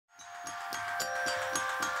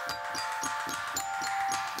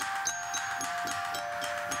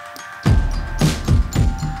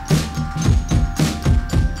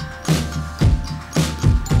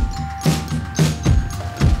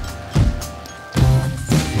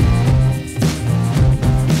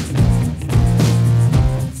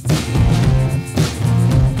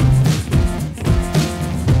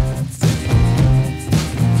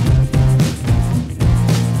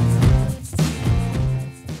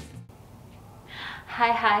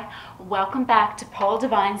Hi, welcome back to Pole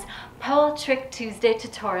DeeVine's Pole Trick Tuesday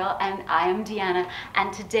tutorial, and I am Deanna,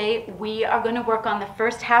 and today we are going to work on the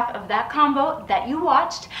first half of that combo that you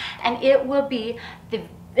watched, and it will be the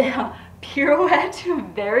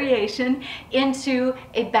pirouette variation into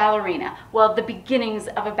a ballerina. Well, the beginnings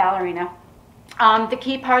of a ballerina. The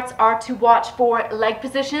key parts are to watch for leg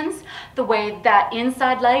positions, the way that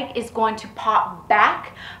inside leg is going to pop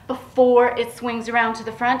back before it swings around to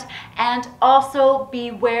the front, and also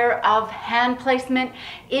beware of hand placement.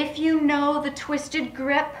 If you know the twisted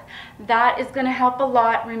grip, that is going to help a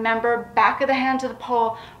lot. Remember, back of the hand to the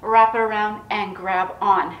pole, wrap it around and grab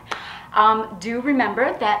on. Do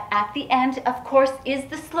remember that at the end, of course, is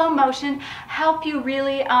the slow motion, help you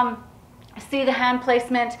really see the hand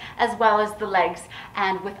placement as well as the legs.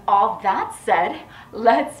 And with all that said,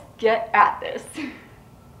 let's get at this.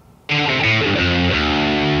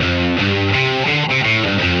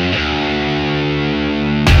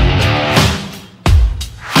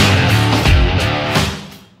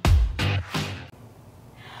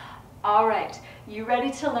 All right, you ready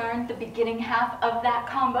to learn the beginning half of that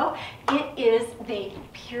combo? It is the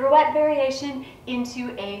pirouette variation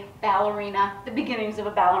into a ballerina, the beginnings of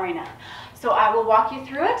a ballerina. So I will walk you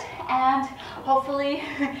through it and hopefully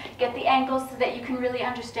get the angles so that you can really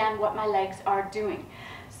understand what my legs are doing.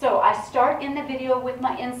 So I start in the video with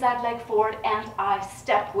my inside leg forward and I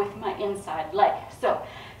step with my inside leg. So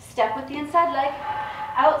step with the inside leg,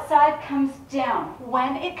 outside comes down.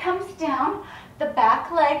 When it comes down, the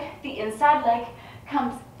back leg, the inside leg,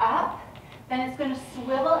 comes up, then it's going to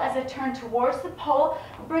swivel as I turn towards the pole,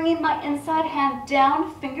 bringing my inside hand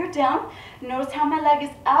down, finger down. Notice how my leg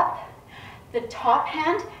is up. The top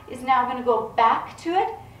hand is now going to go back to it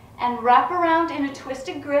and wrap around in a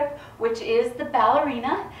twisted grip, which is the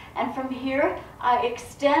ballerina. And from here, I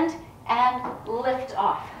extend and lift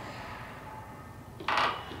off.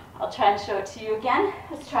 I'll try and show it to you again.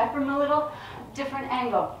 Let's try from a little different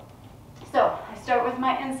angle. So I start with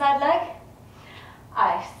my inside leg.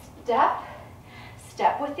 I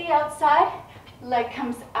step with the outside, leg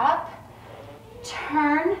comes up,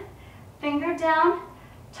 turn, finger down,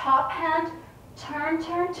 top hand, turn,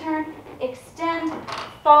 turn, turn, extend,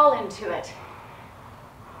 fall into it.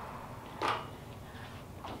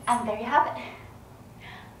 And there you have it.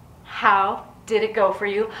 How did it go for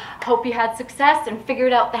you? Hope you had success and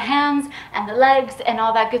figured out the hands and the legs and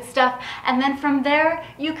all that good stuff. And then from there,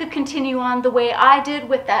 you could continue on the way I did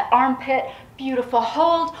with that armpit, beautiful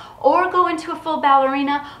hold, or go into a full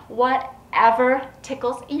ballerina, whatever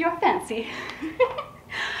tickles your fancy.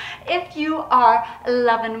 If you are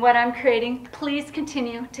loving what I'm creating, please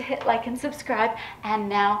continue to hit like and subscribe. And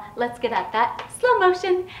now let's get at that slow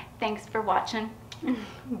motion. Thanks for watching.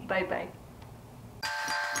 Bye-bye.